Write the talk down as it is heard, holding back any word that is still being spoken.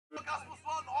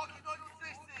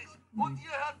Und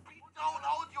ihr hört Beatdown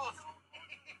Audios.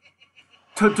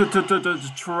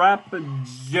 T.R.A.P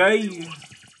J,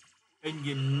 and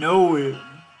you know it.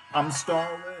 I'm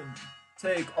Stalin.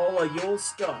 Take all of your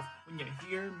stuff when you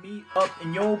hear me up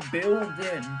in your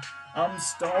building. I'm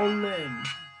Stalin.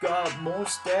 Got more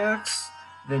stacks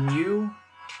than you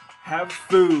have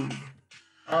food.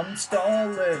 I'm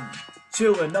Stalin.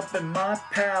 Chilling up in my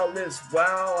palace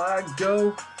while I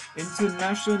go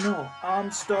international.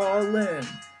 I'm Stalin.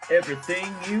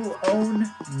 Everything you own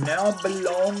now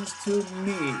belongs to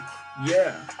me.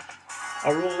 Yeah.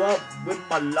 I roll up with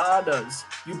my ladas.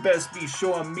 You best be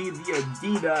showing me the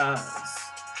Adidas.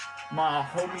 My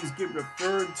homies get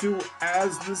referred to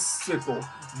as the sickle.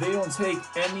 They don't take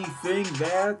anything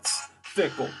that's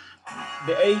fickle.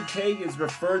 The AK is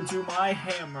referred to my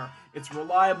hammer. It's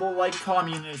reliable like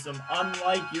communism,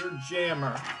 unlike your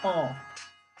jammer.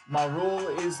 My rule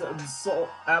is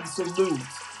absolute.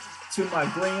 To my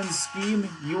grand scheme,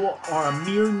 you are a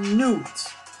mere newt.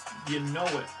 You know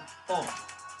it.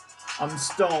 I'm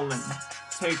Stalin.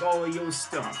 Take all of your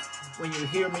stuff. When you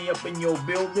hear me up in your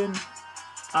building,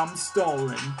 I'm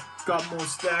Stalin. Got more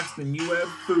stacks than you have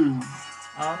food.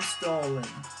 I'm Stalin.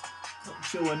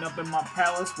 Chilling up in my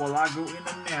palace while I go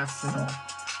international.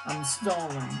 I'm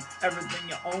Stalin. Everything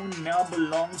you own now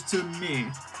belongs to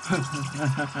me.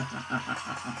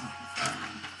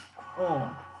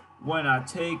 When I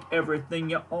take everything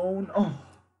you own,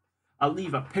 I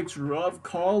leave a picture of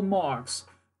Karl Marx,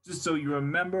 just so you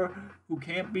remember who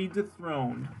can't be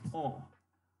dethroned.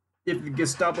 If the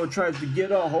Gestapo tries to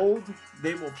get a hold,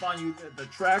 they will find you that the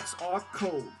tracks are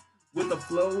cold. With a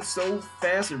flow so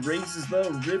fast it raises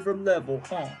the river level.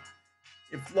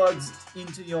 It floods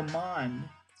into your mind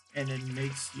and it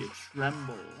makes you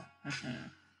tremble.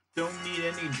 Don't need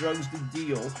any drugs to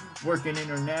deal. Working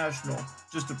international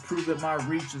just to prove that my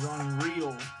reach is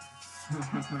unreal.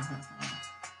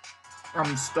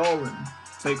 I'm Stalin.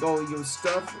 Take all your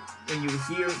stuff when you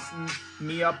hear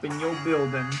me up in your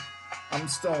building. I'm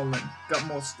Stalin. Got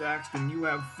more stacks than you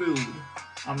have food.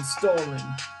 I'm Stalin.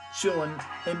 Chilling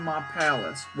in my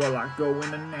palace while I go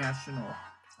international.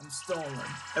 I'm Stalin.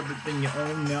 Everything you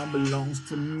own now belongs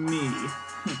to me.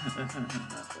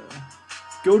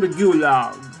 Go to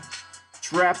Gulag.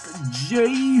 T.R.A.P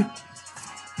J.